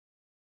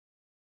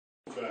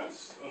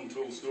It's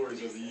Untold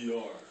Stories of the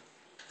ER.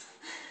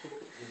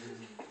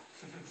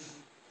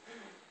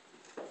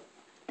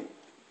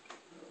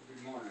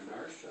 Good morning,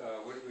 nurse.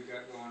 What do we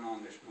got going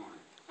on this morning?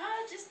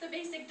 Just the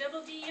basic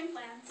double D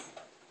implants.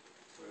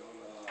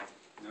 Well,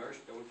 nurse,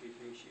 don't you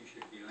think she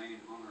should be laying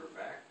on her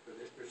back for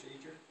this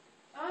procedure?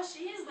 Oh,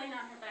 she is laying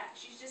on her back.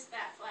 She's just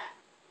that flat.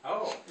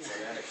 Oh, well,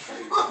 that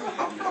explains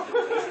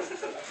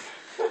it.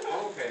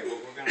 Okay,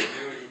 what we're going to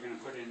do is we're going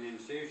to put an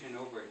incision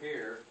over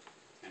here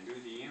and do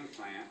the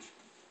implants.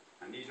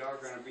 And these are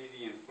going to be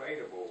the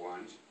inflatable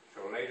ones.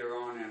 So later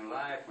on in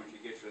life, when she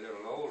gets a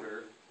little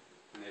older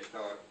and they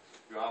start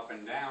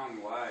dropping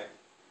down, why,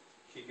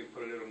 she can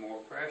put a little more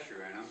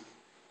pressure in them.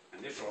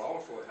 And this will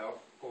also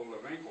help pull the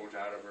wrinkles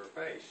out of her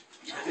face.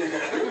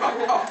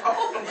 Oh,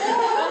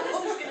 this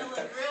is going to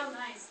look real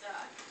nice,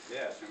 Doc.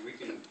 Yes, and we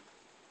can,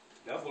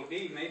 double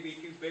D may be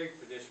too big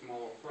for this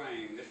small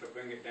frame. This will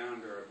bring it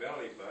down to her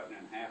belly button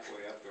and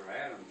halfway up to her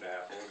Adam's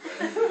apple. But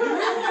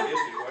this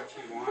is what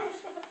she wants.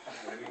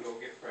 Let me go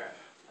get Pratt.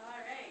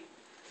 All right.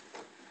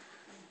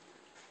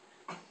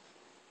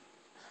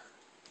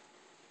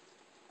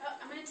 Oh,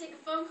 I'm going to take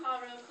a phone call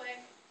real quick.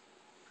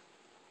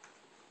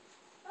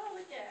 Oh,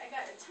 look at, I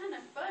got a ton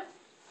of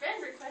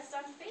friend requests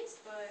on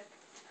Facebook.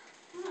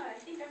 Oh, I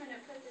think I'm going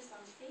to put this on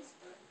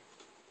Facebook.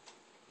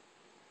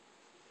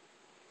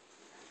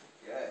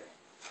 Okay,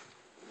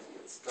 let's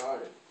get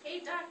started. Hey,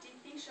 Doc, do you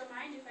think she'll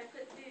mind if I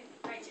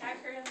I tag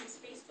her in these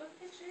Facebook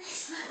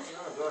pictures?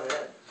 No, go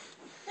ahead.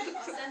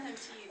 I'll send them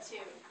to you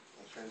too.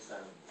 I'll try and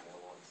send them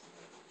once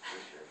for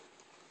sure.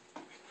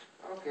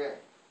 Okay.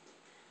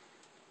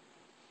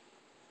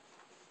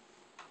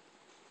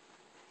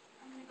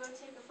 I'm gonna go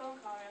take a phone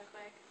call real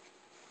quick.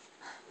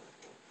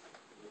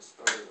 We'll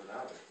start it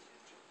without it.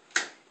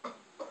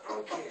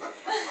 Okay.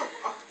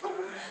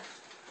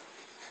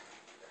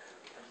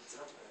 It's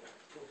up there.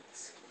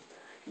 Let's get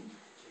back.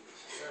 Jeez,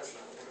 that's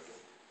not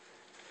working.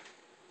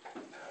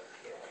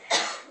 Okay.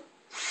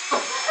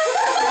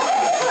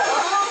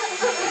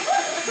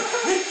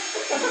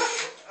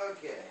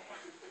 Okay.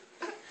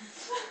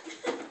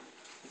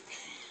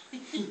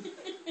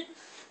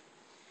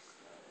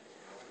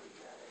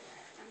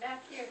 I'm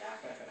back here, Doc.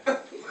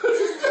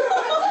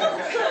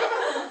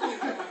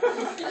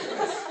 You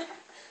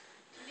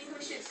think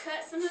we should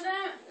cut some of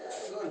that?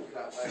 Yeah, go and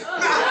cut like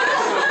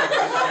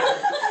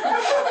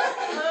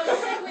Oh,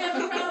 looks like we have a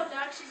problem,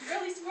 Doc. She's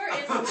really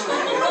squirting.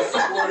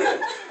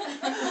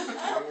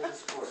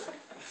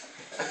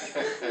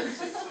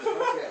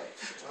 Okay,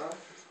 well,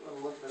 let's go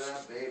and look for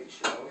that baby,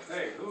 shall we?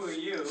 Hey, who are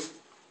you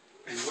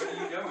and what are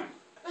you doing?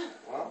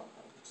 Well,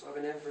 I'm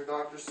subbing in for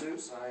Dr.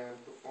 Seuss. I am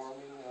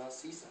performing a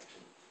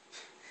C-section.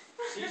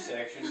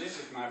 C-section, this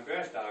is my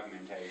breast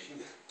augmentation.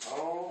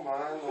 Oh,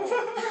 my Lord.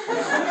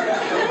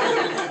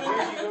 Where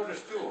did you go to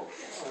school?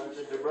 I went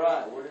to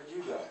DeBry. Where did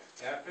you go?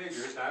 That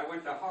figures. I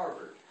went to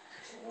Harvard.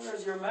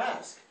 Where's your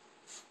mask?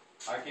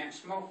 I can't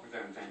smoke with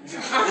them things.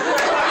 Well,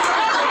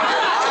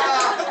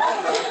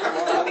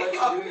 I'll let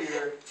you do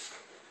your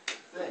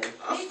thing.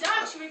 Hey,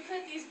 Doc, should we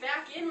put these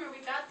back in where we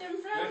got them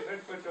from?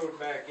 Let's put those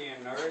back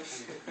in,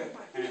 nurse.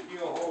 And if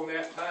you'll hold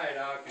that tight, I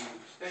can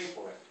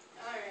staple it.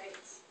 All right.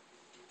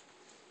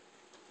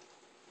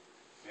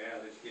 Yeah,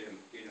 let's get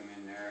them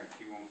in there.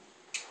 She won't.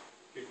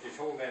 Just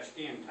hold that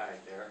skin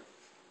tight there.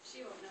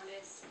 She won't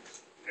notice.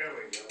 There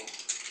we go.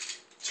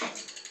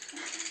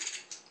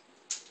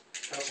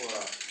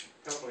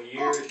 Couple of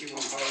years, she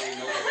won't hardly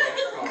notice that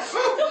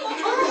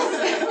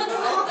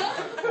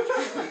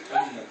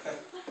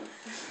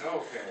scar.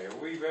 Okay, are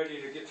we ready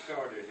to get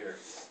started here?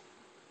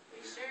 We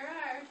sure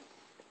are.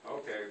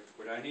 Okay,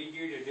 what I need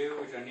you to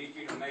do is I need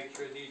you to make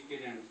sure these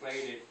get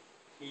inflated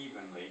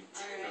evenly,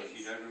 All right. so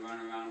she doesn't run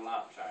around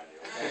lopsided,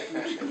 okay?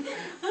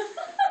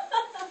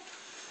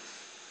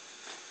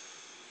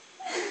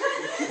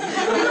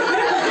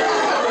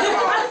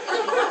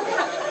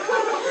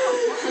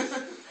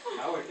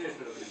 How is this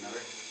looking,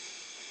 nurse?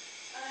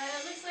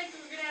 It looks like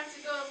we're going to have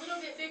to go a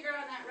little bit bigger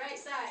on that right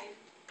side.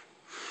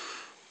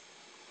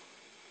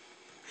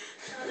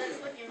 Oh, that's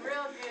looking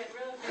real good,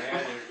 real good.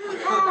 That is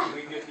good. Can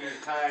we get these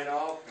tied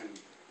off? And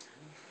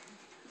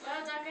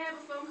Well, Doc, I have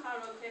a phone call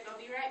real quick. I'll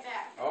be right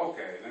back.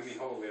 okay, let me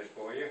hold this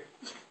for you.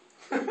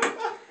 We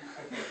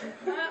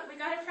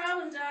got a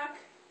problem, Doc.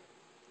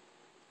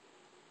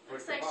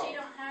 What's Looks the like she problem?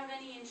 don't have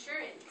any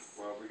insurance.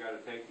 Well, we got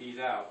to take these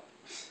out.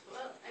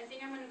 Well, I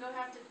think I'm going to go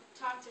have to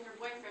talk to her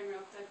boyfriend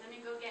real quick. Let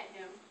me go get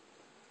him.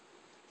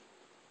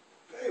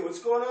 Hey, what's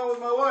going on with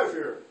my wife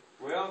here?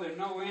 Well, there's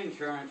no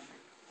insurance,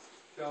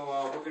 so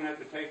we're going to have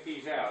to take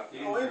these out.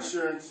 No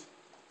insurance?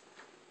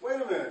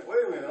 Wait a minute,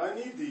 I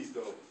need these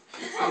though.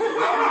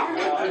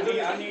 Well,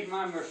 I need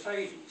my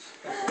Mercedes.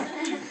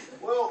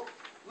 Well,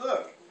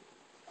 look,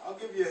 I'll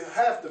give you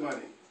half the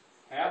money.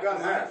 Half I got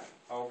the money? half.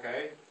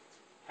 Okay.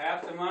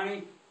 Half the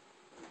money.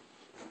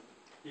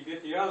 You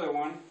get the other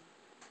one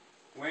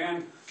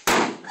when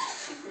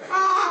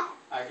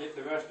I get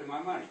the rest of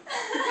my money.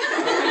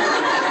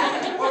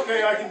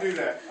 Okay, I can do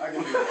that.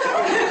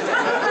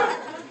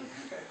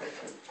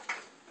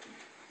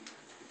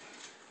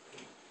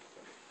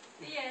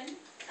 The end.